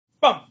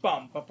Bum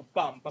bum bum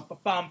bum bum bum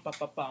bum bum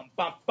bum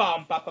bum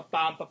bum bum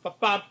bum bum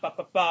bum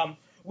bum bum.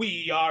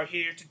 We are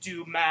here to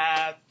do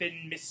math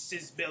in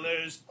Mrs.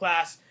 Miller's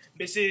class,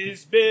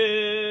 Mrs.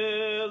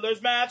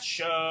 Miller's Math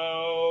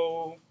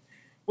Show,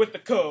 with the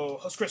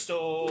co-host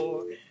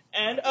Crystal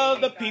and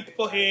other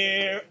people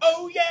here.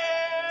 Oh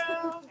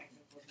yeah!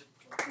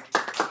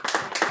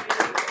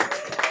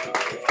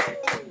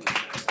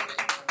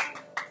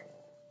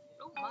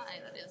 Oh my,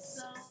 that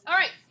is. All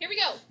right, here we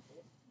go.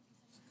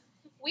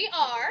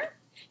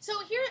 So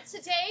here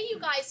today, you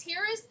guys,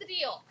 here is the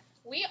deal.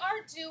 We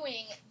are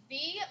doing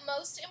the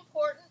most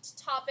important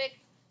topic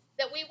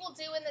that we will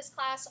do in this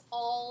class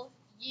all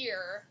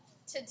year,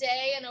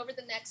 today and over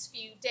the next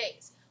few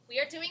days. We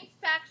are doing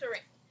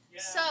factoring.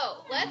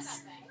 So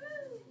let's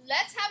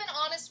have an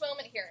honest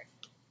moment here.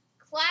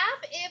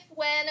 Clap if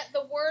when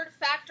the word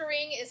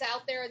factoring is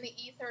out there in the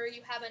ether,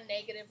 you have a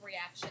negative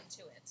reaction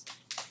to it.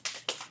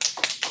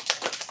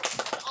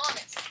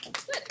 Honest.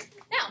 Good.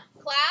 Now,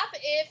 clap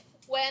if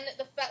when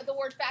the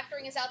word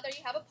factoring is out there,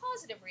 you have a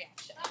positive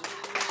reaction.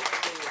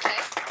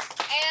 Okay?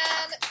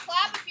 And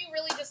clap if you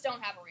really just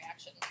don't have a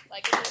reaction.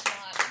 Like, it is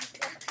not.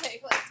 Okay,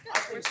 let's go.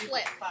 We're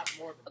split.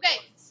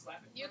 Okay,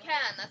 you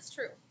can. That's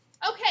true.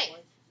 Okay,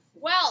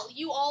 well,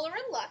 you all are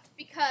in luck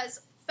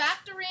because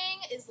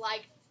factoring is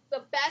like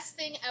the best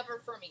thing ever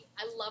for me.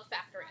 I love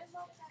factoring.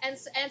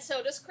 And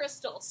so does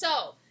Crystal.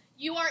 So,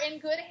 you are in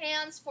good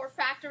hands for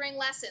factoring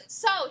lessons.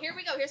 So, here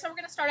we go. Here's how we're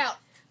going to start out.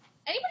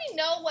 Anybody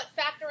know what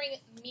factoring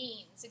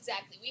means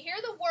exactly? We hear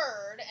the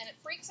word, and it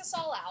freaks us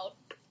all out.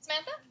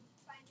 Samantha?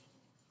 Finding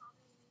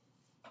common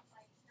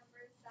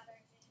numbers that are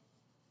in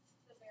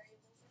the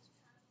variables that you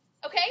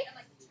have. Okay.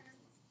 And the terms.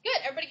 Good.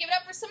 Everybody give it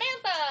up for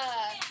Samantha.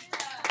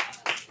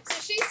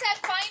 So she said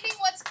finding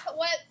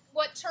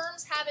what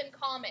terms have in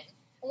common.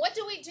 And what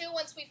do we do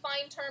once we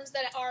find terms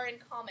that are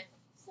in common?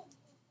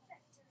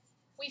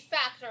 We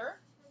factor.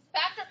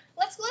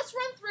 Let's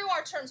run through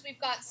our terms.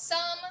 We've got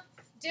sum,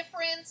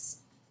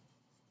 difference,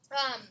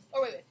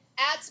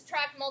 add,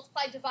 subtract,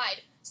 multiply,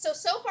 divide. So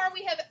far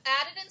we have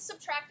added and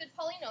subtracted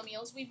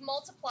polynomials. We've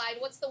multiplied.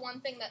 What's the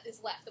one thing that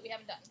is left that we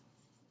haven't done?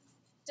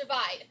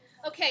 Divide.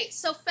 Okay,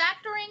 so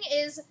factoring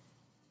is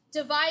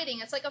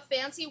dividing. It's like a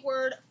fancy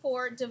word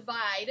for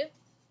divide.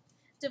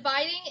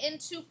 Dividing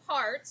into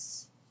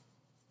parts.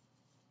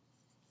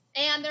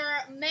 And there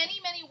are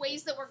many, many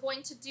ways that we're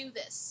going to do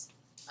this.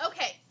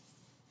 Okay.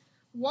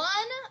 One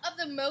of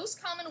the most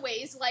common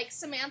ways, like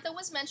Samantha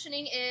was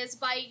mentioning, is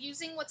by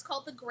using what's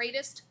called the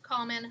greatest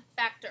common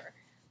factor.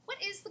 What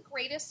is the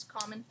greatest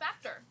common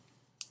factor?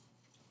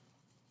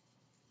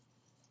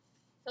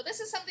 So this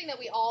is something that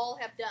we all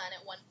have done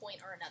at one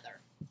point or another.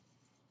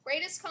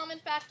 Greatest common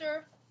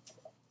factor,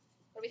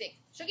 what do we think?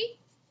 Shuggy?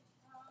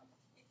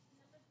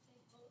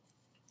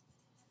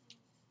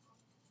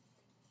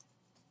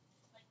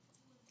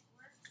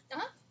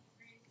 Uh-huh.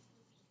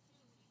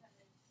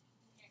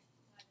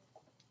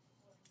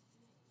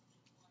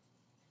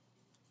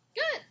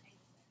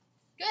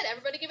 Good.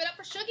 Everybody give it up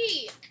for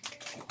Shuggy.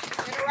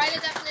 We're going to write a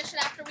definition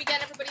after we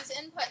get everybody's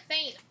input.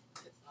 Thane.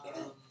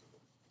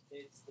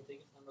 It's the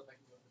biggest number that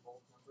can go into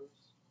both numbers.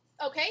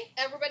 Okay.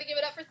 Everybody give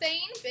it up for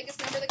Thane. Biggest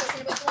number that goes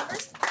into both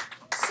numbers.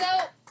 So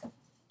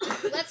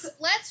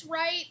let's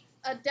write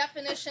a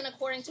definition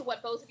according to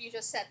what both of you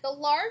just said. The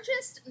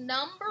largest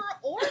number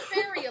or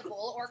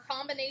variable or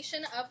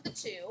combination of the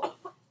two.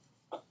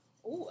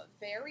 Ooh, a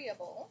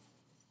variable.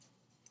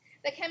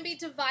 That can be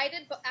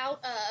divided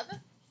out of.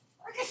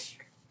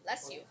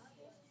 Bless you.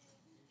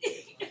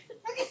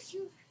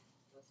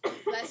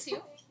 Bless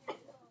you.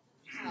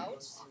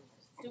 Out.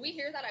 Do we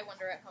hear that, I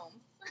wonder, at home?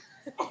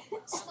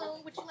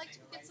 Sloan, would you like to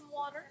get some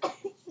water?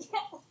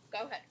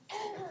 Go ahead.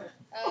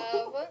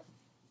 Of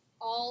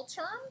all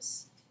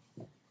terms.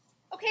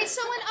 Okay,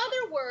 so in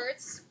other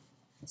words,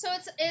 so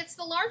it's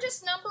the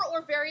largest number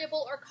or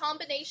variable or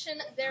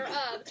combination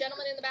thereof.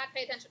 Gentlemen in the back,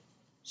 pay attention.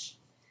 Shh.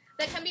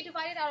 That can be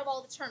divided out of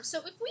all the terms. So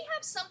if we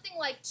have something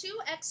like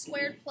 2x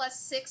squared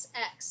plus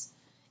 6x,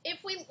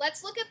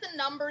 let's look at the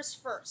numbers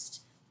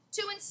first.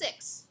 2 and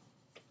 6.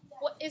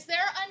 Is there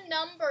a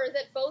number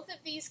that both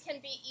of these can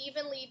be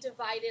evenly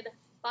divided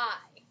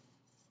by?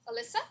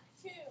 Alyssa?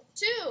 2.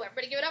 2.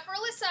 Everybody give it up for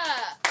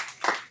Alyssa.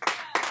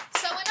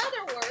 So in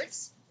other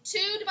words, 2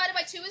 divided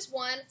by 2 is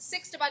 1.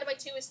 6 divided by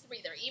 2 is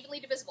 3. They're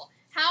evenly divisible.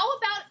 How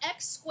about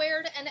x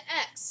squared and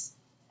x?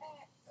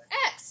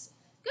 X.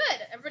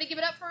 Good. Everybody give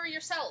it up for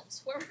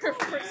yourselves. Whoever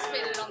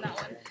participated on that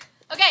one.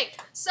 Okay,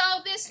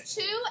 so this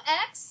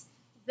 2x,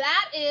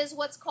 that is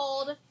what's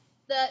called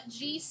the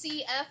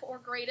GCF, or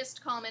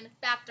greatest common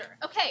factor.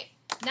 Okay,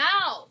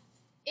 now,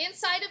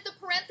 inside of the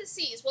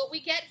parentheses, what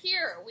we get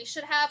here, we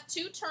should have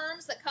two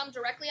terms that come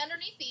directly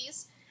underneath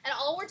these, and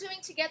all we're doing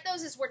to get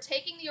those is we're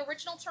taking the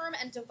original term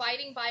and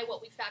dividing by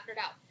what we factored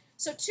out.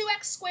 So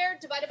 2x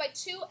squared divided by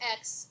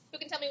 2x, who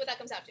can tell me what that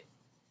comes out to?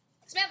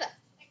 Samantha?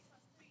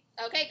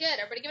 Okay, good.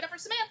 Everybody give it up for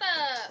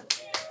Samantha.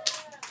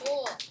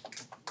 Cool.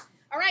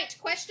 All right,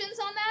 questions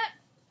on that?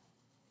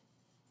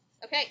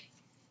 Okay,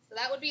 so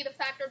that would be the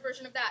factored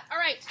version of that. All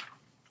right,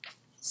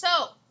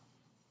 so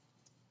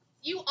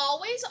you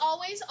always,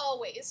 always,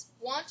 always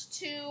want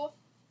to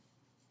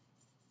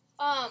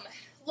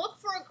look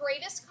for a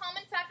greatest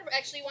common factor.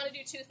 Actually, you want to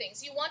do two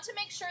things. You want to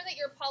make sure that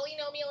your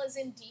polynomial is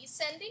in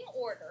descending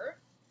order,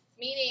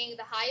 meaning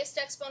the highest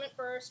exponent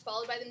first,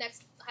 followed by the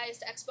next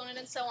highest exponent,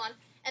 and so on.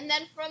 And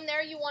then from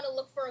there, you want to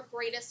look for a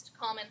greatest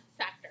common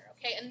factor,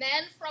 okay? And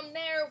then from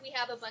there, we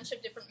have a bunch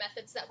of different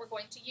methods that we're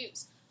going to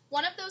use.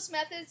 One of those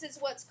methods is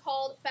what's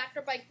called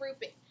factor by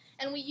grouping.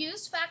 And we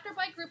use factor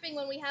by grouping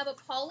when we have a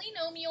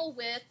polynomial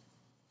with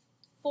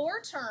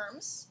four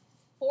terms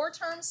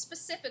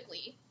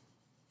specifically.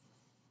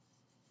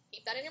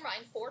 Keep that in your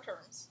mind, 4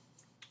 terms.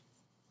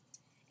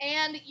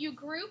 And you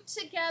group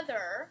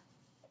together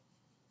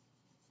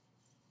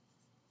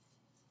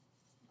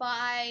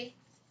by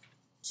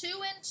 2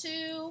 and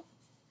 2,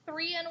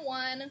 3 and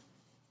 1,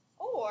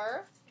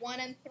 or 1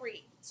 and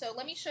 3. So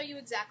let me show you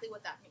exactly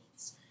what that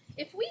means.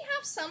 If we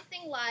have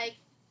something like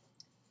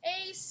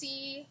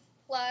AC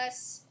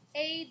plus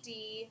AD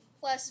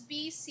plus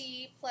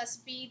BC plus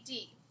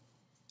BD,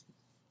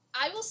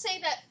 I will say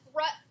that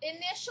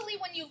initially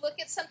when you look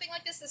at something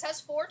like this, this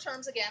has 4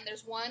 terms again.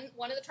 There's one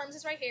of the terms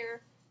is right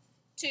here,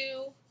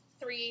 2,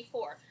 3,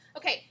 4.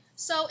 Okay,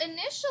 so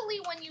initially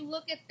when you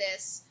look at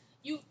this,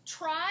 you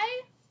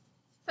try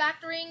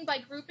factoring by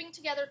grouping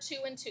together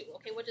 2 and 2.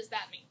 Okay, what does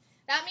that mean?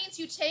 That means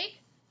you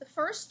take the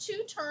first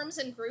 2 terms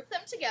and group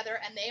them together,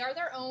 and they are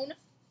their own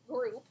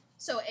group.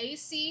 So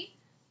AC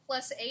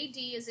plus AD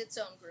is its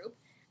own group.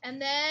 And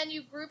then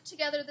you group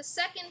together the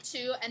second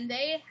 2, and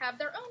they have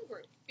their own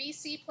group,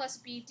 BC plus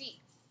BD.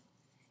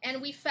 And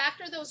we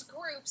factor those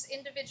groups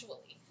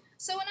individually.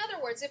 So in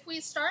other words, if we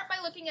start by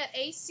looking at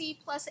AC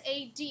plus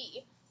AD,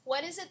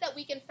 what is it that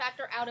we can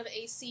factor out of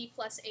AC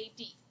plus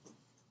AD?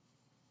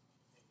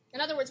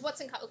 In other words, what's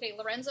in... Okay,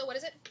 Lorenzo, what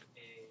is it?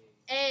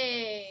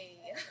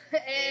 A.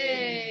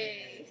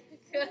 A.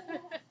 Good.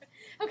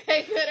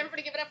 Okay, good.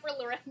 Everybody give it up for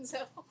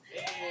Lorenzo.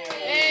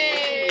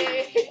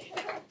 A.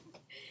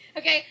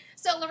 Okay,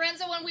 so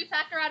Lorenzo, when we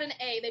factor out an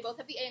A, they both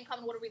have the A in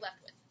common. What are we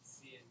left with?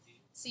 C and D.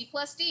 C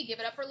plus D. Give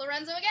it up for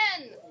Lorenzo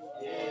again.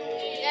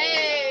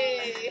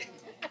 Yay!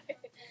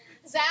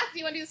 Zach, do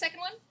you want to do the second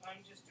one?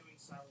 I'm just doing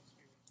silent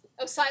spirit.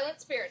 Oh,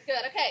 silent spirit.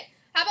 Good. Okay.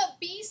 How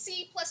about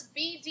BC plus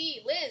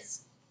BD?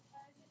 Liz.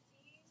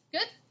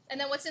 Good. And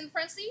then what's in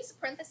parentheses?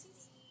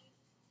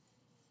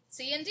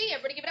 C and D.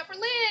 Everybody give it up for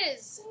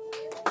Liz.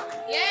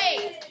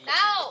 Yay.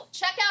 Now,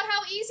 check out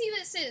how easy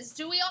this is.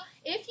 Do we all?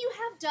 If you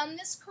have done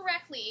this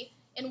correctly,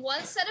 in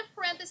one set of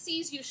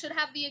parentheses, you should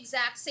have the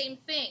exact same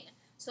thing.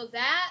 So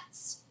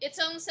that's its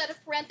own set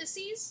of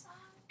parentheses.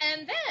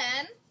 And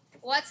then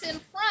what's in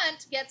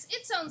front gets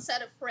its own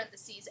set of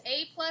parentheses.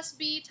 A plus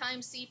B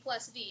times C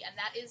plus D. And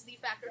that is the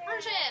factored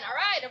version. All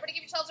right. Everybody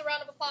give yourselves a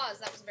round of applause.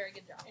 That was a very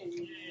good job.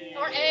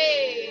 Or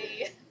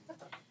A.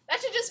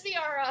 That should just be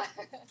our...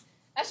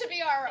 That should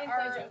be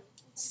our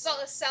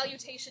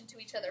salutation to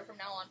each other from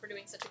now on for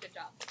doing such a good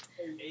job.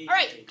 All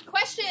right,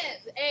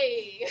 questions.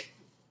 A.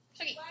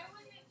 Shuggy. Why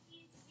wouldn't it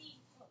be C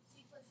plus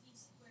D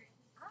squared?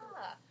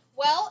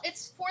 Well,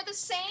 it's for the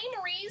same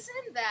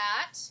reason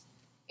that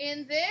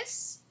in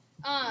this,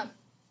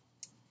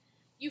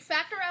 you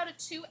factor out a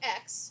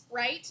 2x,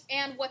 right?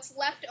 And what's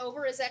left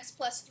over is x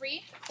plus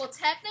 3. Well,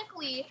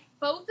 technically,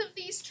 both of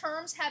these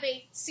terms have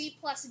a C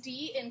plus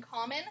D in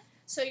common.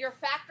 So you're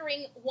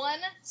factoring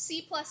one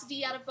C plus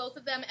D out of both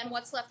of them, and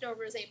what's left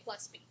over is A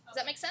plus B. Does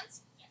that make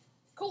sense? Yeah.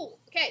 Cool.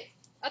 Okay,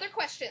 other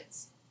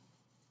questions?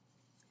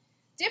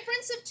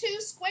 Difference of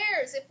 2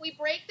 squares. If we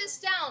break this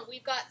down,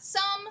 we've got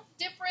sum,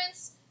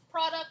 difference,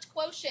 product,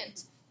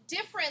 quotient.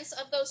 Difference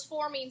of those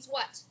 4 means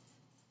what?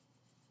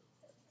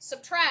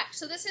 Subtract.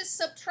 So this is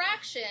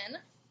subtraction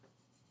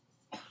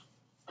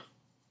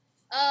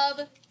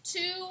of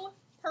 2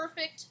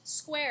 perfect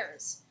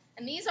squares.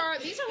 And these are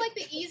like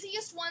the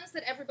easiest ones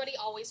that everybody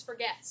always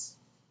forgets.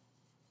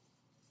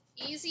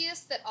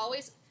 Easiest that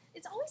always,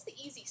 it's always the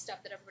easy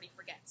stuff that everybody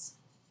forgets.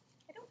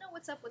 I don't know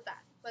what's up with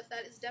that, but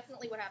that is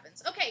definitely what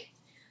happens. Okay,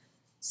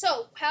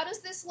 so how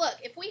does this look?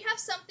 If we have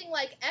something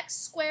like x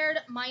squared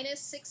minus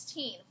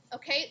 16,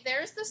 okay,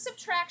 there's the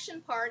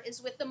subtraction part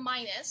is with the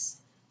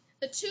minus.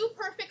 The 2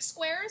 perfect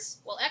squares,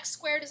 well, x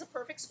squared is a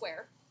perfect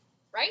square,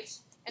 right?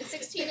 And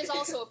 16 is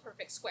also a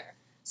perfect square.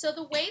 So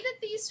the way that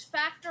these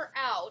factor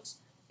out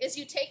is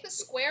you take the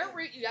square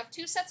root, you have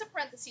 2 sets of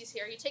parentheses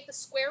here, you take the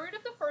square root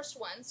of the first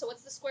one, so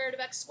what's the square root of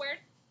x squared?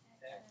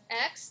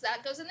 X,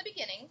 that goes in the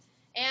beginning,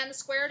 and the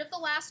square root of the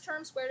last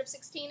term, square root of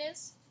 16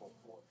 is?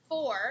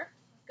 4,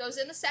 goes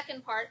in the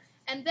second part,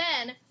 and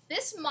then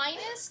this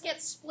minus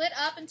gets split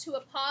up into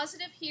a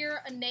positive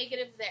here, a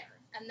negative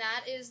there, and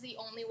that is the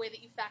only way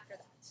that you factor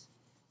that.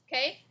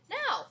 Okay,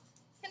 now,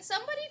 can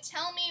somebody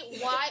tell me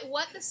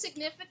what the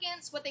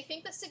significance, what they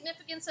think the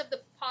significance of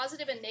the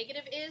positive and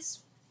negative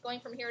is? Going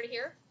from here to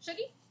here.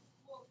 Shuggy?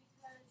 Well,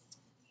 because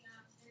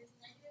there's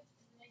negative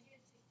 16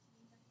 technically,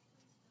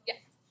 so Yeah.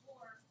 4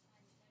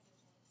 minus negative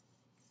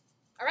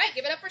 1. All right,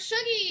 give it up for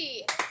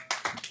Shuggy.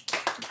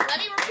 Let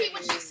me repeat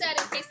what she said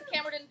in case the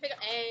camera didn't pick up.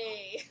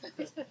 Hey.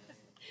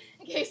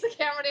 In case the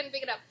camera didn't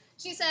pick it up.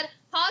 She said,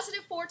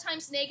 positive 4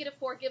 times negative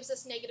 4 gives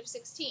us negative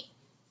 16.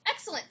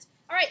 Excellent.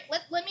 All right,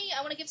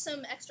 I want to give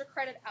some extra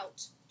credit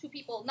out to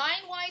people.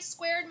 9y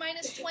squared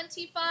minus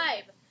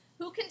 25.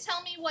 Who can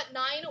tell me what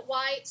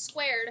 9y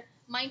squared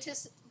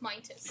minus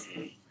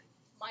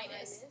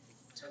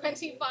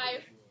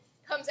 25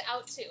 comes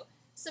out to?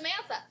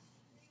 Samantha.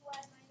 3y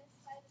minus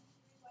 5 and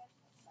 3y plus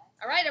 5.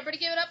 All right, everybody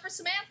give it up for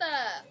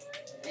Samantha.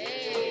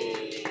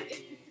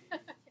 Hey.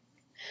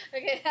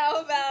 Okay,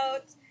 how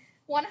about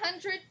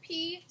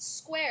 100p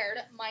squared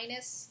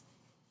minus,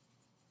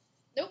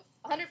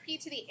 100p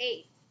to the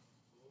 8th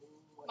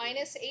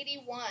minus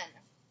 81.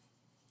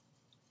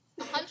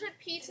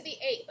 100p to the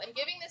 8th. I'm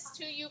giving this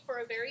to you for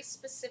a very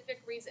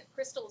specific reason.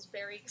 Crystal is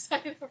very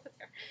excited over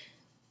there.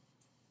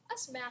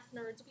 Us math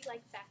nerds, we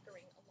like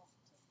factoring a lot.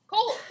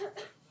 Cole.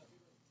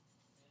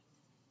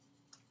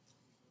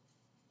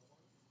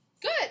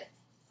 Good.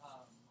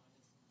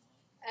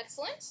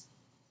 Excellent.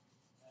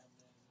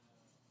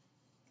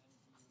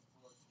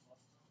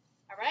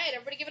 All right,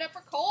 everybody give it up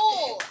for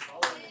Cole.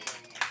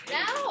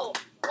 Now,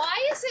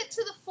 why is it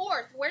to the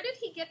 4th? Where did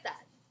he get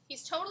that?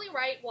 He's totally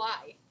right.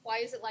 Why? Why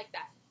is it like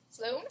that?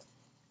 Sloan? Because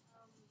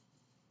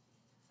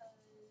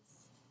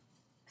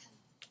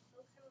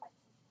they'll kind of like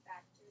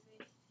factor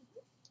it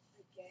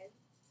again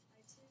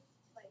by 2.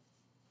 Like,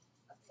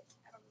 okay,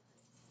 I don't know how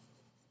to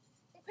explain.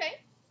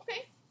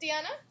 Okay.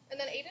 Deanna? And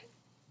then Aiden?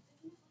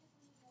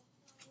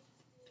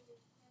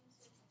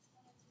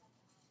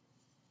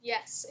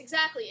 Yes,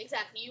 exactly.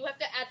 You have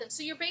to add them.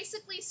 So you're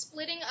basically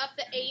splitting up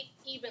the 8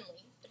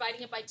 evenly,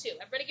 dividing it by 2.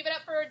 Everybody give it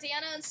up for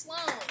Deanna and Sloan.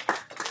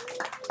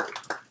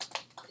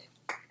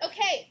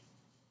 Okay.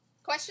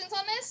 Questions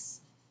on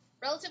this?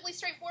 Relatively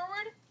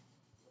straightforward?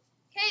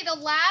 Okay, the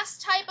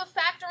last type of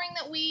factoring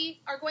that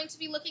we are going to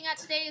be looking at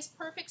today is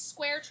perfect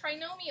square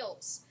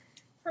trinomials.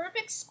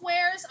 Perfect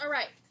squares, all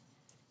right.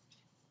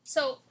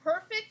 So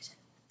perfect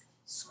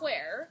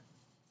square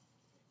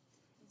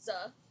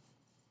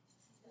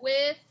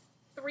with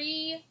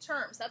 3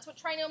 terms. That's what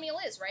trinomial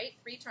is, right?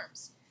 3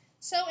 terms.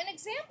 So an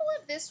example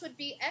of this would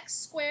be x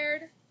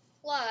squared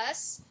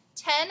plus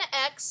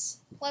 10x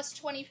plus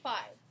 25.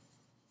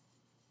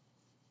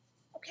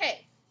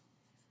 Okay.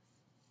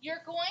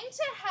 You're going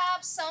to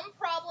have some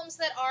problems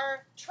that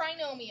are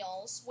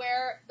trinomials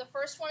where the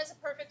first one is a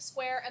perfect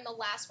square and the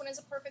last one is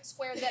a perfect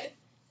square that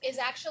is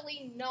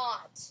actually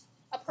not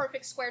a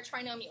perfect square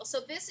trinomial.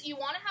 So this, you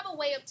want to have a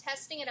way of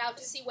testing it out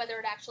to see whether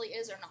it actually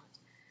is or not.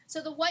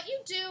 So what you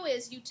do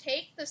is you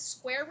take the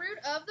square root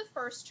of the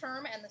first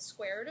term and the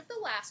square root of the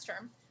last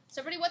term.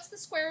 So everybody, what's the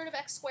square root of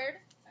x squared?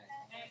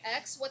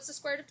 X. What's the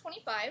square root of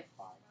 25?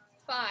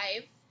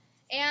 5.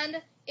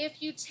 And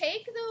if you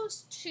take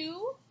those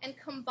 2 and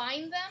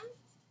combine them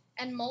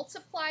and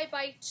multiply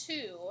by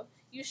 2,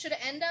 you should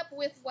end up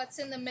with what's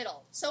in the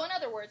middle. So in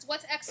other words,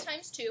 what's x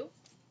times 2?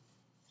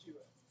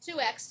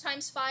 2x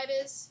times 5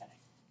 is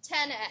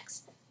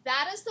 10x.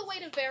 That is the way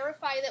to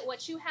verify that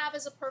what you have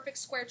is a perfect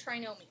square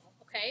trinomial.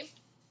 Okay?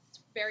 It's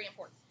very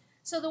important.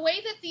 So the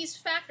way that these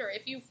factor,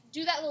 if you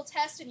do that little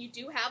test and you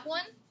do have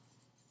one,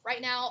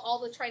 right now all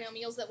the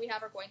trinomials that we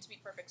have are going to be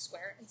perfect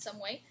square in some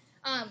way,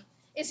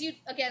 is you,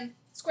 again,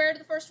 square root of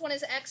the first one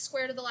is x,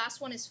 square root of the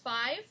last one is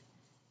 5.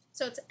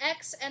 So it's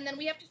x, and then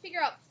we have to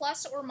figure out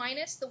plus or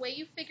minus. The way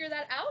you figure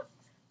that out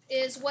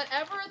is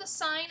whatever the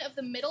sign of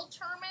the middle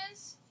term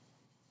is,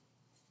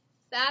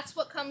 that's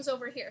what comes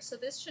over here. So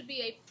this should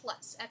be a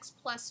plus, x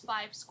plus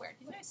 5 squared.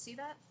 Can you guys see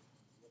that?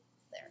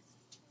 There.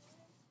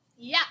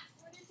 Yeah.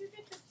 Where did you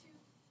get the 2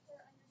 for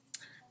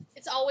underneath?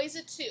 It's always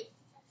a 2.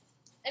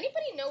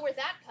 Anybody know where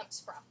that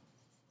comes from?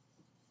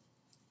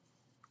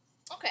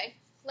 Okay,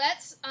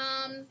 let's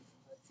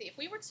see. If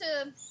we were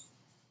to,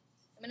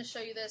 I'm going to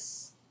show you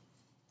this.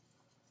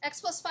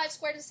 X plus 5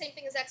 squared is the same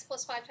thing as x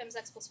plus 5 times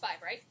x plus 5,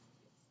 right?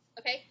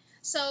 Okay,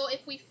 so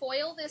if we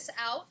FOIL this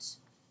out,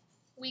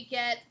 we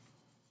get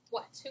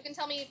what? Who can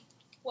tell me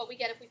what we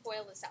get if we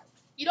FOIL this out?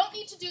 You don't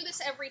need to do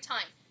this every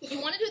time.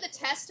 You want to do the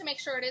test to make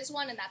sure it is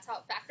 1, and that's how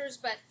it factors,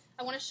 but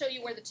I want to show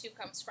you where the 2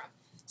 comes from.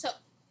 So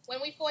when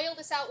we FOIL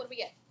this out, what do we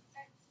get?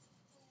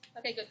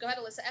 Okay, good. Go ahead,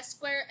 Alyssa. X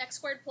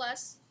squared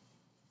plus.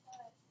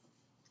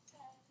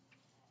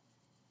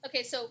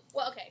 Okay, so,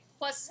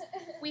 plus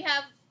we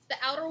have the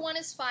outer one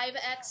is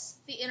 5x,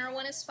 the inner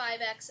one is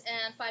 5x,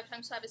 and 5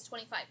 times 5 is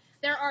 25.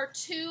 There are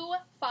 2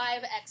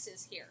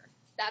 5x's here.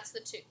 That's the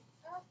 2. Okay.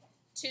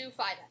 2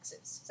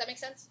 5x's. Does that make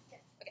sense?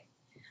 Okay.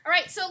 All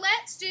right, so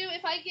let's do,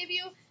 if I give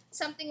you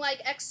something like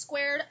x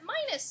squared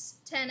minus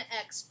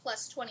 10x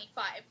plus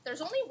 25.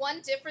 There's only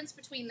one difference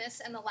between this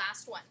and the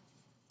last one.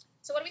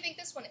 So what do we think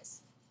this one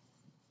is?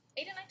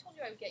 Aiden, I told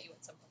you I would get you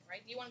at some point,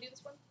 right? Do you want to do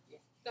this one? Yeah.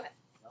 Go ahead.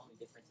 The only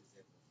difference is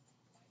if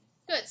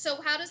minus Good.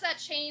 So how does that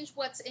change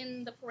what's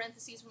in the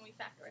parentheses when we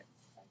factor it?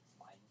 x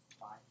minus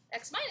 5.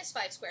 X minus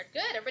 5 squared.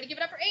 Good. Everybody give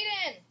it up for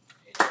Aiden.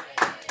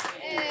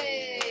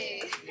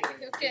 Hey.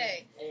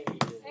 Okay. Hey,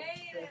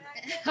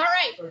 All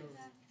right.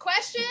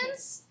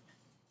 Questions?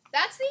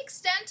 That's the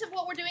extent of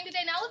what we're doing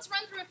today. Now let's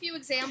run through a few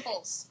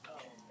examples.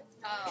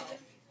 Oh.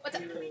 What's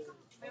up?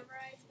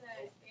 memorize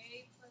the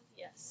A plus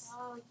Yes.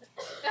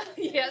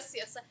 Yes,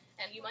 yes.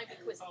 And you might be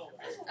quizzing.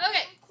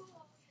 Okay.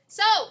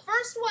 So,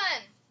 first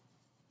one.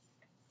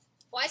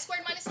 Y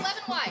squared minus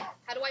 11y.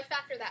 How do I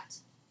factor that?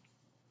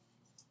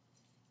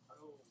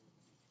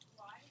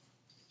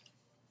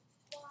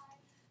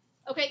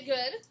 Okay,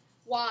 good.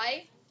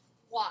 Y.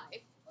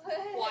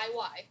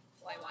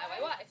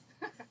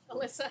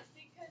 Alyssa?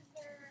 Because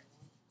they're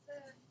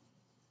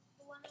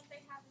the one that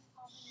they have in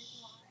common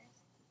is y.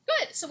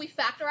 Good. So we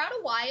factor out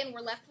a y, and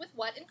we're left with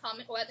what in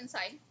common? What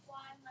inside? Y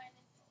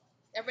minus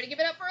 11. Everybody give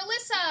it up for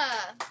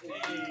Alyssa.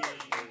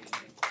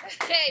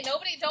 Okay,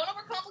 nobody, don't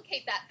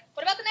overcomplicate that.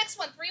 What about the next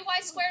one?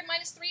 3y squared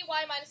minus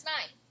 3y minus 9.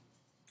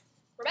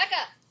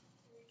 Rebecca?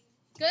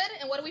 Good.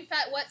 And what do we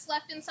what's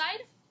left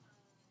inside?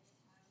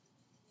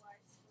 Y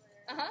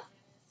squared Uh-huh.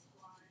 minus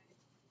y,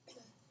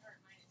 or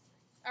minus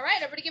 3. All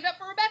right, everybody give it up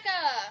for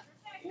Rebecca.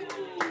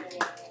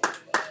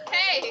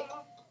 Okay.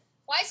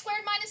 Y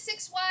squared minus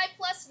 6y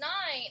plus 9.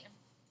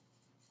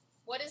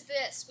 What is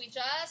this? We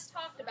just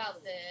talked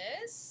about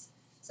this.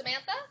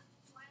 Samantha?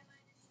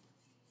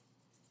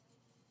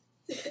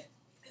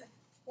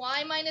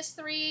 Y minus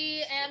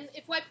 3, and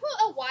if I put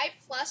a y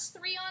plus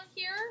 3 on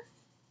here,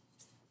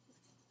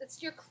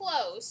 you're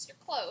close. You're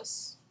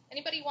close.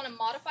 Anybody want to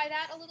modify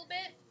that a little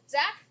bit?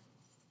 Zach?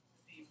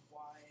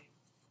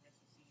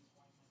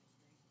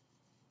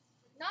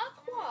 Not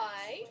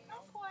quite.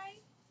 Not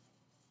quite.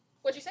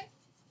 What'd you say?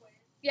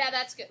 Yeah,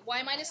 that's good.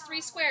 Y minus 3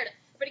 squared.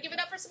 Everybody give it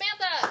up for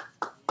Samantha.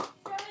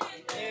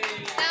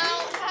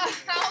 Now,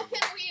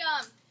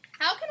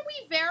 how can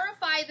we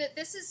verify that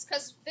this is,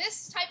 because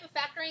this type of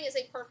factoring is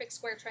a perfect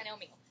square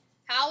trinomial.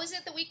 How is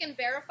it that we can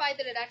verify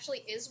that it actually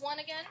is one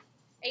again?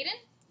 Aiden?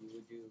 You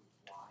would do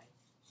y.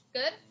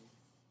 Good.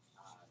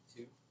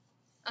 2.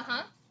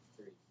 Uh-huh.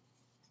 3.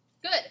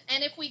 Good.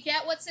 And if we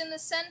get what's in the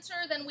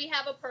center, then we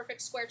have a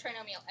perfect square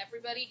trinomial.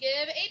 Everybody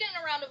give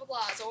Aiden a round of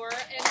applause, or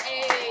an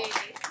A.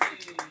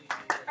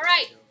 All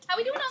right. How are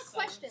we doing on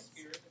questions?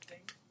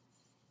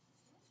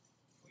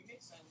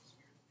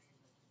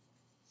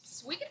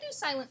 We can do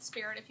silent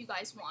spirit if you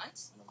guys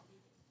want.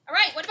 All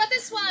right, what about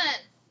this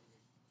one?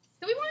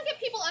 Do we want to get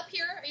people up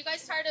here? Are you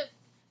guys tired of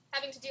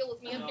having to deal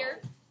with me up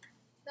here?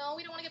 No,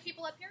 we don't want to get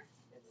people up here?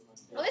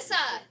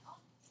 Alyssa.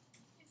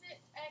 Is it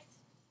x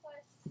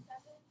plus 7?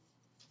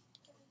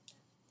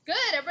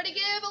 Good. Everybody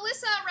give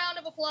Alyssa a round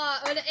of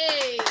applause. An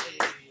A.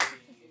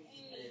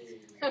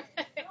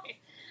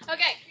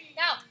 Okay,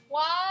 now,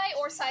 Y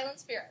or silent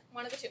spirit?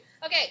 One of the two.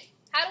 Okay.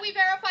 How do we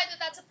verify that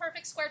that's a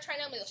perfect square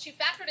trinomial? She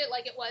factored it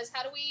like it was.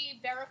 How do we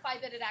verify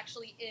that it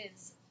actually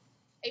is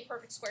a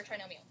perfect square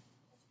trinomial?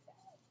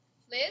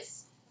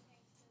 Liz?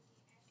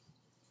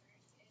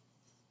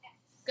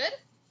 Good?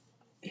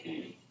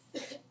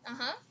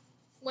 Uh-huh.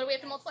 What do we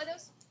have to multiply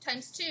those?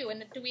 Times 2.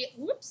 And do we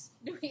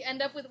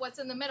end up with what's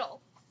in the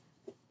middle?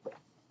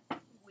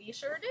 We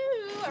sure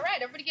do. All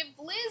right, everybody give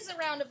Liz a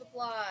round of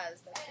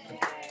applause.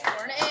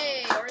 Or an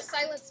A, or a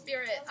silent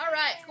spirit. All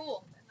right,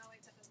 cool.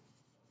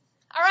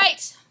 All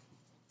right.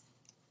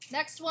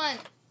 Next one.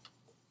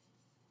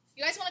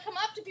 You guys want to come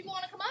up? Do people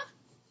want to come up?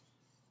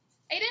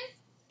 Aiden?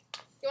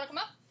 You want to come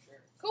up?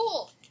 Sure.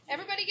 Cool.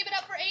 Everybody give it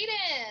up for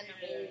Aiden.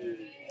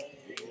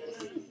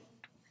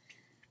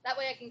 That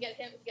way I can get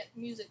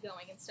music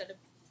going instead of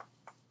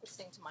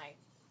listening to my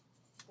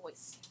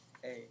voice.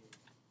 Hey.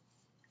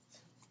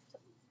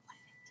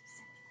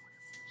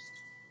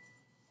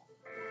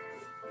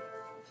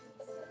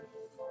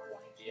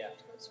 Yeah.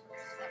 That goes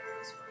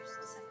first.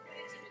 The second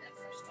way is to do that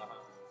first. I'm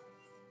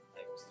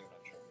still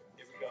not sure.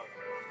 Here we go.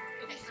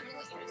 Okay, I'm going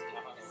to let you guys do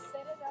it.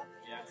 Set it up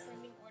in Yeah.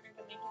 descending order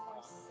to make it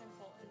more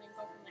simple, and then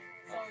go from there.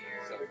 So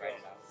So we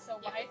write it out.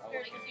 so y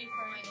squared would be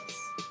for Minus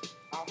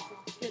I'm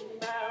talking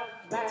about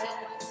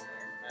 10y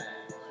squared.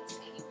 Plus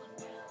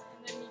 81y.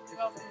 and then you can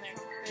go from there.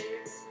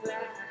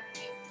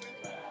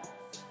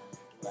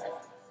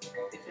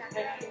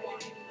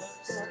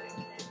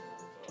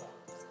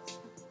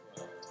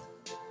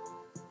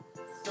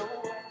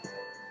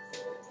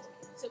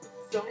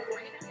 So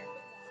bring it down.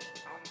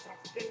 I'm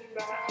talking 1000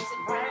 about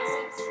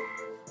minus 6.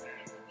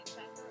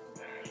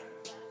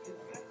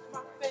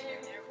 my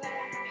favorite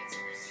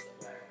place.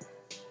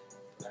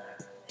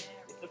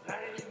 It's a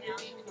pain. Now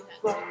you can do that.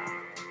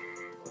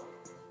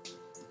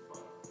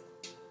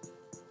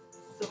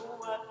 So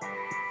what?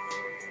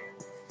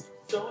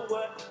 So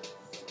what?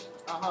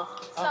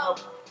 So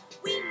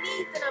we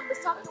need the numbers.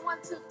 Talking 1,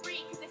 2,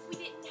 3. Because if we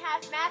didn't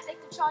have math, they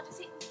could charge us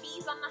hidden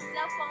fees on our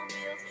cell phone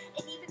bills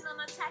and even on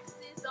our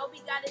taxes. All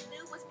we gotta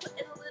do is put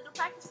in a little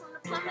practice from the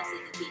plumbers to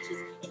the teachers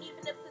and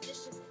even the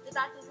physicians, the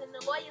doctors and the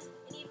lawyers,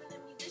 and even the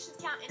musicians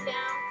counting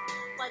down.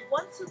 Like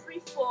 1, 2,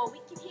 3, 4. We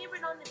can hear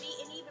it on the beat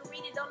and even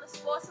read it on the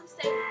score. Some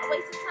say a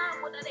waste of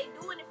time. What are they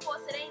doing it for?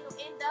 So they ain't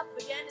gonna end up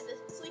again in the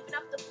sweeping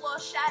up the floor.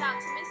 Shout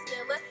out to Miss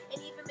Miller and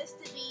even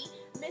Mr. B,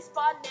 Miss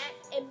Barnett,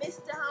 and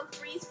Mr.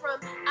 Humphreys from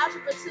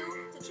Algebra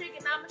 2 to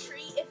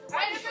trigonometry. If it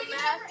wasn't for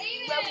math,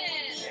 where would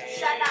we be?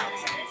 Shout out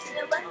to Miss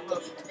Miller and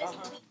even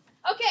Mr. B.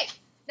 Okay,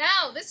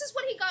 now this is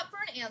what he got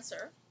for an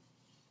answer.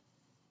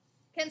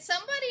 Can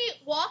somebody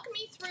walk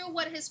me through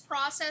what his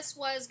process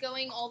was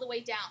going all the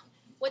way down?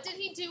 What did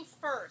he do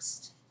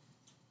first?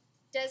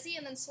 Desi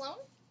and then Sloan?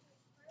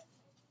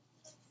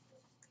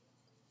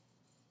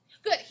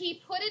 Good.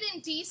 He put it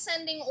in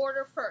descending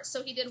order first.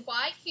 So he did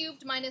y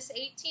cubed minus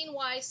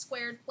 18y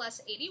squared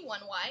plus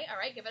 81y. All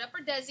right, give it up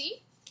for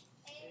Desi.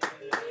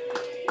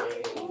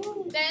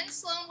 Then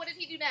Sloan, what did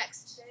he do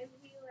next? Then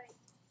he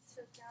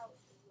took out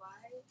y, or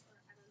I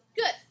don't know.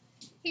 Good.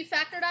 He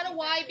factored out a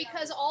y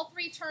because all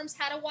three terms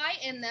had a y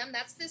in them.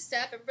 That's this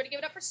step. Everybody give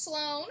it up for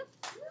Sloan.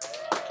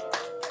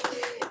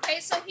 Okay,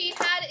 so he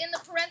had, in the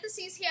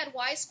parentheses, he had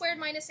y squared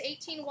minus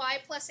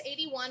 18y plus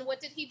 81. What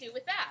did he do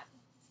with that?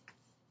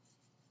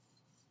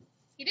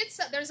 He did,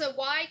 there's a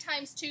y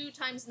times 2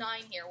 times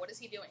 9 here. What is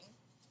he doing?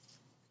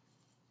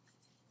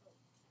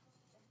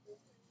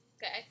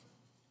 Okay.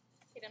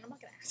 Okay, then I'm not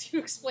going to ask you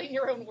to explain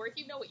your own work.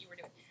 You know what you were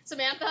doing.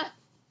 Samantha?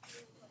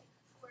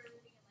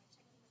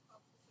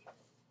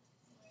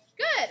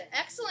 Good.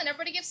 Excellent.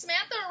 Everybody give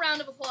Samantha a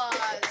round of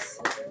applause.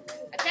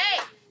 Okay.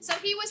 So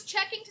he was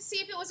checking to see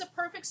if it was a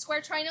perfect square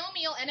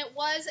trinomial, and it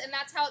was, and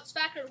that's how it's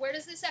factored. Where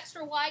does this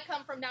extra y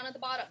come from down at the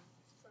bottom?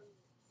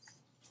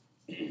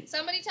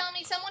 Somebody tell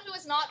me, someone who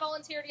has not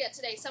volunteered yet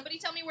today, somebody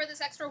tell me where this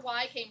extra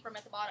y came from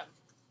at the bottom.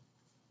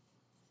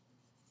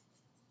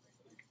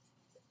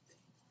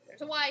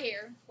 There's a y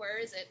here. Where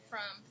is it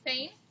from?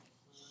 Thane?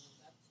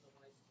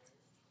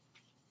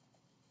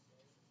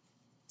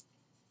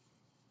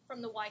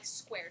 From the y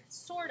squared.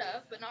 Sort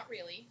of, but not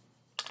really.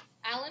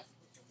 Alan?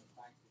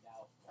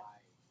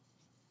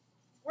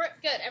 We're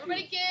good.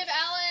 Everybody give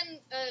Alan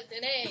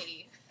an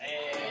A.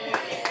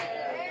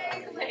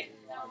 Okay.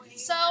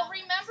 So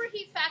remember,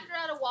 he factored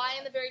out a y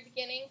in the very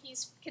beginning.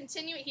 He's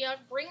continuing. He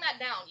bring that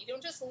down. You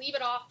don't just leave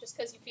it off just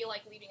because you feel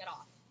like leaving it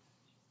off.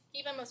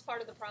 Keep him as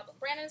part of the problem.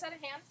 Brandon, is that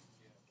a hand?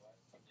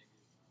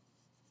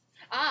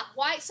 Ah,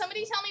 why?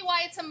 Somebody tell me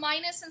why it's a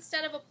minus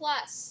instead of a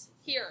plus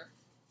here.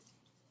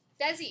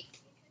 Desi.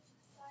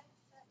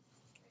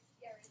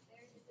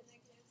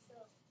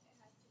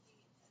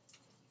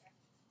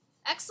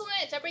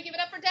 Excellent. Everybody give it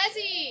up for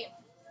Desi.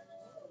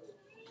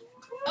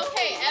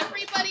 Okay,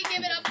 everybody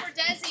give it up for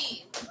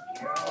Desi.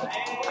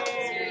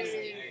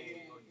 Seriously.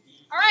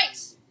 All right.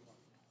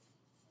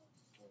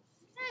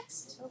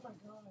 Next. Oh my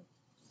god.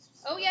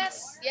 Oh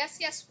yes, yes,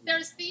 yes.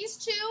 There's these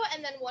two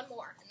and then one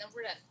more, and then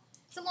we're done.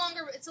 It's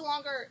a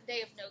longer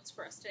day of notes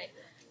for us today.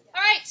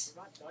 All right.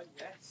 We're not done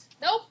yet.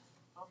 Nope.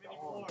 How many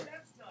more?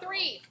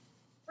 Three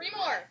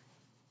more.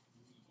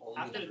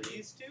 After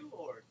these two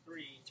or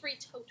three? 3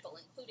 total,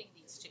 including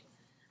these two.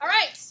 All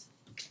right.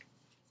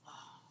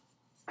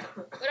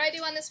 What do I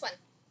do on this one?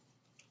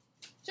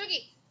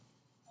 Shuggy.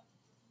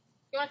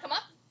 You want to come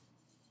up?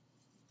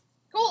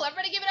 Cool.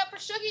 Everybody give it up for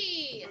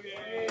Shuggy.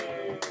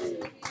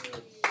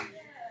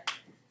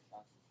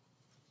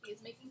 She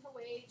is making her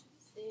way to the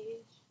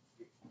stage.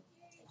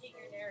 Get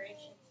your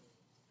narration.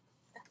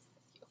 That's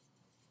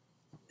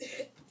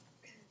cute.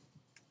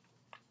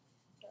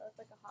 That looks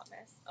like a hot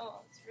mess.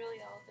 Oh, it's really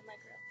all up in my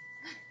grill.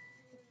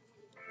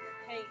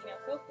 Hey,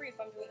 feel free if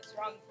I'm doing this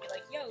wrong to be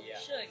like, yo, Yeah.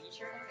 Shug, you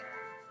sure?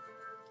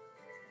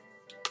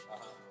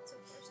 Okay.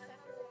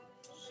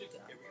 Here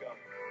we go.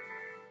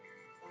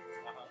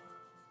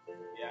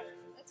 Yeah.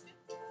 That's good.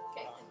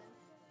 Okay. And then,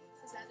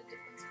 is that a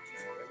difference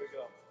between Here we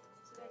go.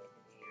 So then it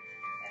could be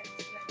X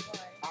and then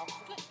Y.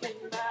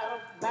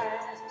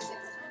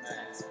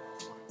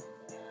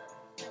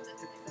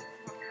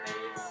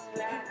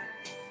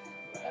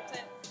 That's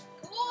it.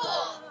 Cool.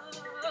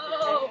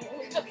 Oh,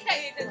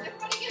 Okay.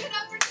 Everybody give it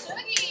up for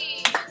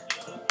Shuggy.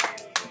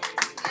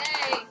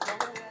 Yay.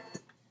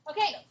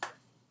 Okay.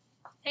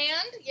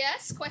 Hand,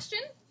 yes, question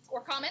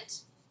or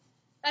comment?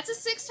 That's a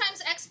 6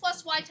 times x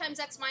plus y times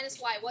x minus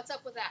y. What's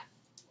up with that?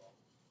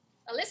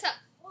 Alyssa.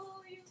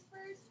 Well, you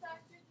first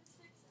factored the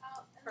 6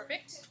 out, and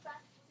Perfect. then you can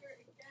factor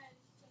it again,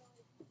 so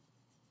it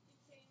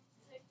became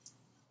 6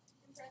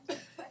 in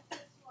parentheses x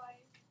plus y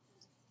in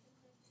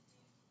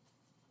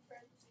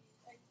parentheses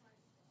x minus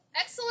y.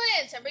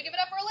 Excellent. Everybody give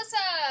it up for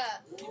Alyssa.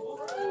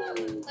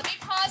 Let me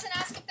pause and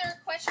ask if there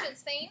are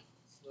questions. Thane?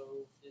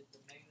 So, did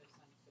the negative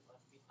sign get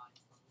left behind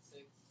from the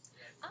 6?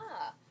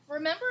 Ah,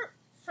 remember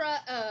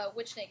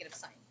which negative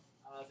sign?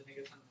 The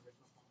negative sign in the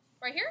original form.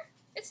 Right here?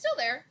 It's still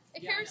there.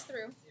 It Yeah, I carries know.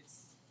 through.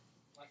 It's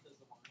left as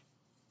the 1.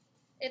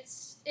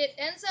 It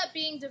ends up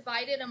being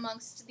divided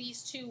amongst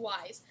these two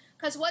y's.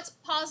 Because what's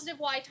positive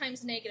y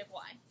times negative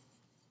y?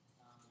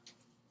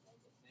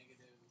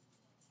 Negative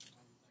 90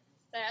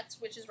 seconds. That's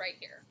which is right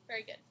here.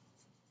 Very good.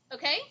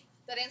 Okay?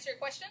 Does that answer your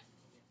question?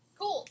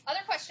 Cool.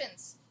 Other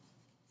questions?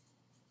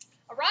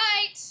 All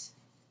right.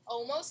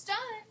 Almost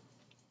done.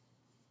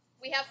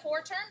 We have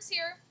 4 terms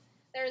here.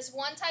 There's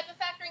one type of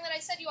factoring that I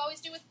said you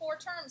always do with 4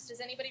 terms. Does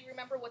anybody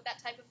remember what that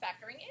type of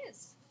factoring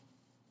is?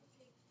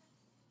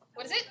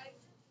 What is it?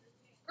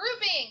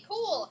 Grouping.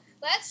 Cool.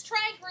 Let's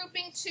try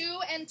grouping 2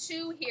 and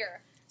 2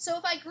 here. So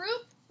if I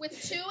group with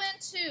 2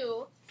 and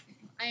 2,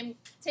 I'm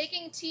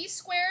taking t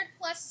squared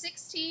plus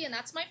 6t, and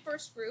that's my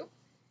first group.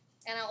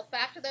 And I'll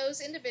factor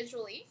those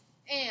individually.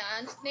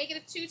 And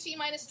negative 2t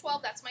minus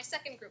 12, that's my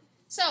second group.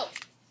 So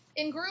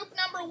in group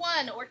number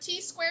 1, or t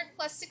squared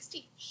plus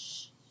 6t,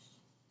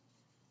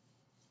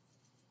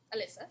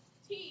 Alyssa.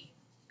 T.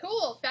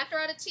 Cool. Factor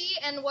out a t,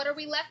 and what are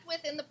we left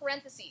with in the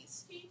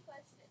parentheses? T plus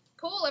 6.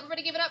 Cool.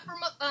 Everybody give it up for,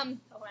 oh, I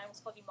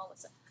almost called you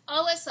Melissa.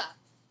 Alyssa.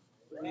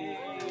 Okay.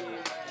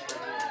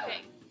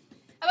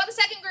 How about the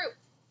second group?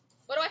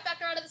 What do I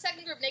factor out of the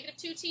second group? Negative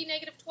 2t,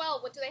 negative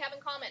 12. What do they have in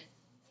common?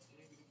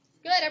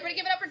 Good. Everybody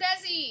give it up for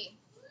Desi.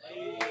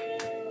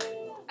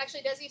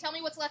 Actually, Desi, tell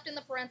me what's left in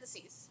the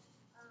parentheses.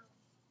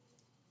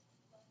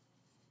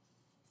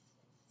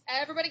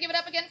 Everybody give it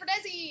up again for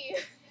Desi.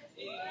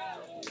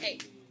 Okay.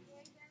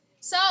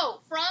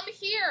 So, from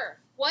here,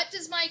 what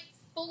does my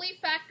fully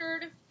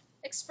factored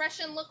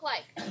expression look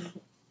like?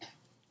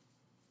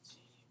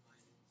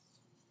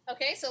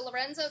 Okay, so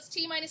Lorenzo's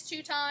t minus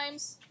 2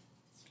 times.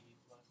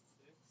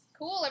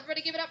 Cool,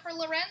 everybody give it up for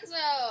Lorenzo.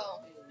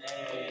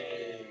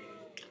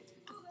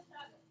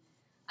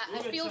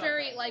 I feel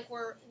very like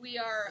we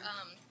are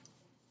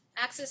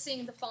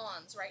accessing the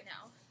Fonz right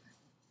now.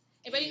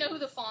 Anybody know who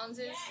the Fonz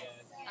is?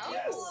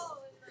 Oh,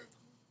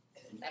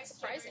 that's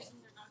surprising.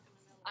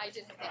 I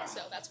didn't think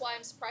so. That's why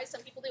I'm surprised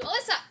some people do.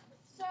 Alyssa!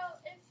 So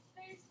if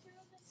there's two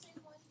of the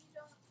same one, you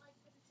don't like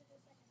put it to the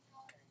second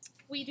column?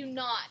 We do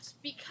not,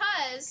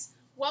 because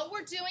what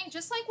we're doing,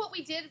 just like what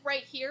we did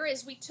right here,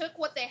 is we took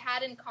what they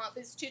had in common,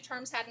 these two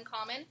terms had in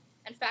common,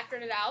 and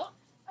factored it out.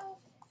 Oh.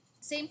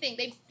 Same thing.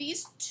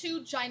 These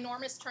two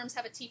ginormous terms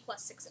have a t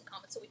plus 6 in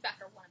common, so we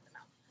factor one of them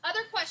out.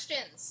 Other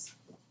questions?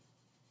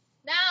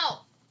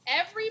 Now,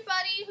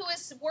 everybody who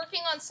is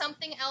working on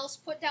something else,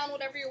 put down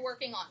whatever you're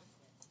working on.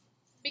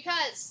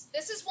 Because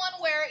this is one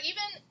where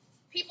even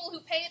people who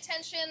pay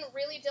attention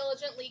really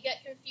diligently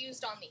get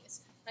confused on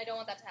these. And I don't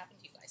want that to happen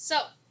to you guys. So,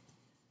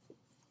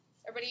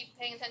 everybody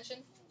paying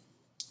attention?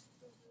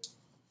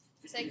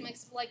 Like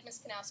Miss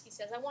Kanowski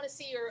says, I want to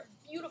see your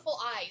beautiful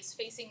eyes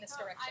facing this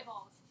direction.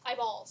 Eyeballs.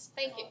 Eyeballs.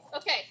 Thank you.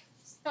 Okay,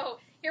 so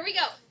here we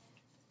go.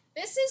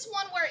 This is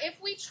one where if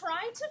we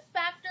try to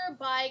factor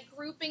by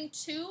grouping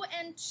 2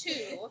 and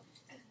 2,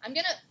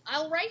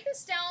 I'll write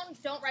this down.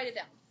 Don't write it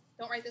down.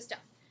 Don't write this down.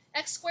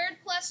 X squared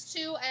plus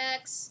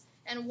 2x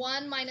and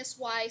 1 minus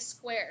y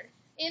squared.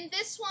 In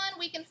this one,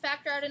 we can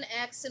factor out an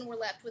x and we're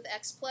left with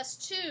x plus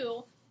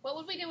 2. What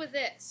would we do with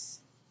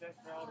this?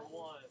 Factor out a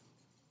 1.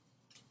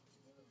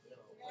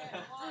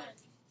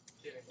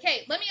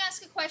 Okay, let me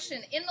ask a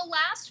question. In the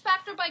last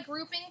factor by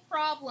grouping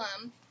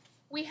problem,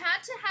 we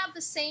had to have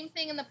the same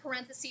thing in the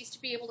parentheses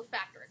to be able to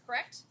factor it,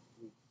 correct?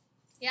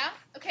 Yeah?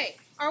 Okay.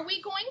 Are we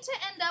going to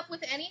end up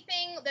with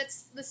anything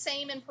that's the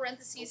same in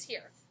parentheses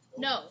here?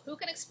 No. Who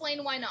can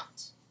explain why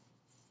not?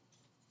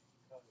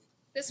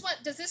 This one,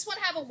 does this one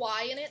have a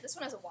y in it? This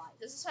one has a y.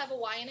 Does this have a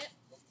y in it?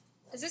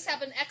 Does this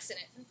have an x in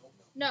it?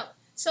 No.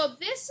 So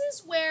this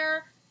is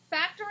where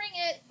factoring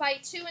it by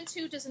 2 and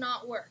 2 does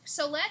not work.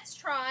 So let's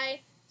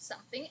try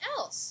something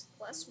else.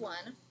 Plus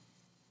 1.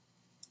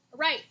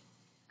 Right.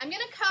 I'm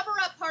going to cover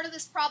up part of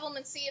this problem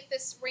and see if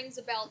this rings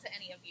a bell to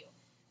any of you.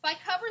 If I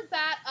covered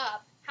that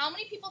up, how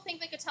many people think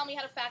they could tell me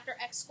how to factor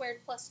x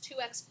squared plus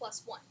 2x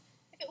plus 1?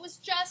 If it was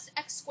just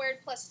x squared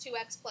plus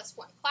 2x plus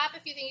 1. Clap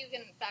if you think you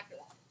can factor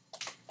that.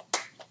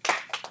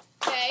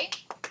 Okay.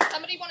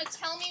 Somebody want to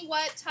tell me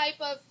what type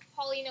of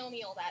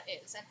polynomial that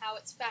is and how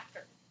it's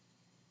factored?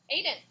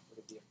 Aiden. Would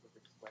it be a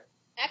perfect square?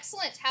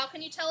 Excellent. How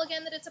can you tell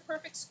again that it's a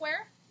perfect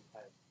square?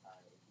 Because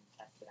if you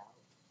test it out,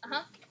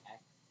 Uh-huh. it would be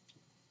x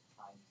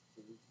times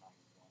 2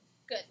 times 1.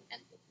 Good. Which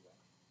And is equal to x.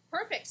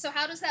 perfect. So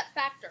how does that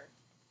factor?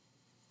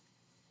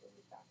 So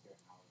we factor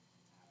out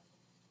as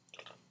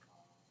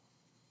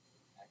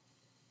x.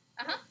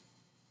 Uh-huh.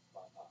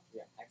 But,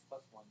 yeah, x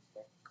plus 1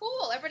 squared.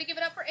 Cool. Everybody give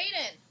it up for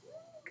Aiden.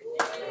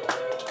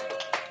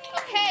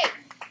 Okay.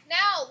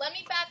 Now, let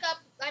me back up.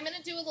 I'm going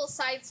to do a little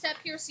sidestep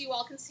here so you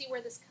all can see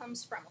where this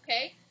comes from,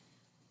 okay?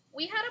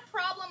 We had a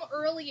problem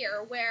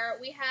earlier where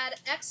we had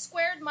x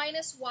squared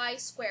minus y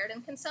squared.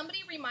 And can somebody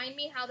remind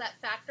me how that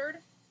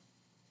factored?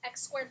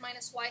 X squared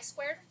minus y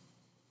squared?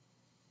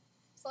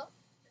 Slow?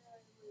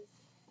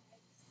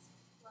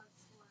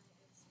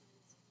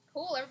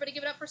 Cool. Everybody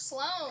give it up for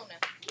Sloan.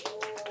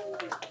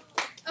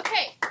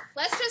 Okay.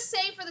 Let's just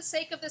say for the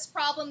sake of this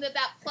problem that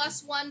that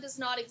plus 1 does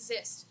not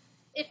exist.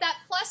 If that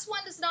plus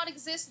 1 does not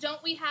exist,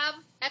 don't we have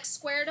x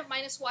squared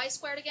minus y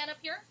squared again up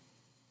here?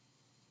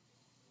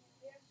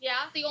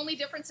 Yeah, the only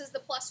difference is the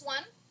plus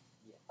 1?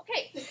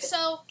 Okay,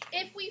 so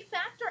if we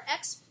factor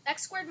x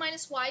squared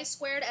minus y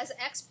squared as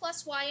x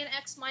plus y and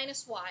x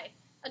minus y,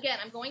 again,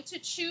 I'm going to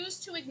choose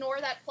to ignore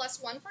that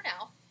plus 1 for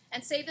now,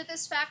 and say that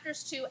this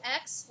factors to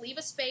x, leave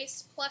a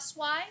space, plus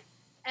y,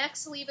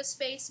 x, leave a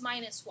space,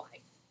 minus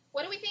y.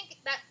 What do we think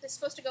that is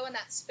supposed to go in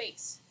that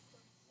space?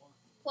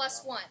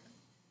 Plus 1.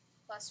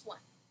 Plus 1.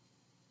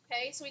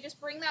 Okay, so we just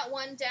bring that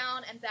 1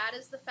 down, and that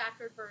is the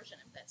factored version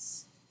of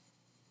this.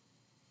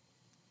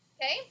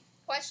 Okay,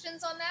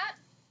 questions on that?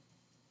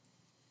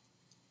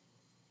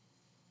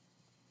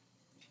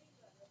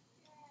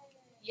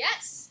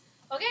 Yes.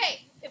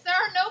 Okay, if there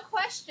are no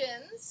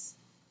questions,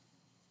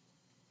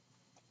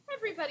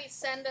 everybody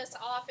send us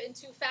off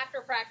into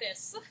factor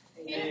practice.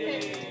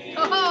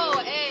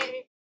 Oh,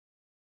 hey.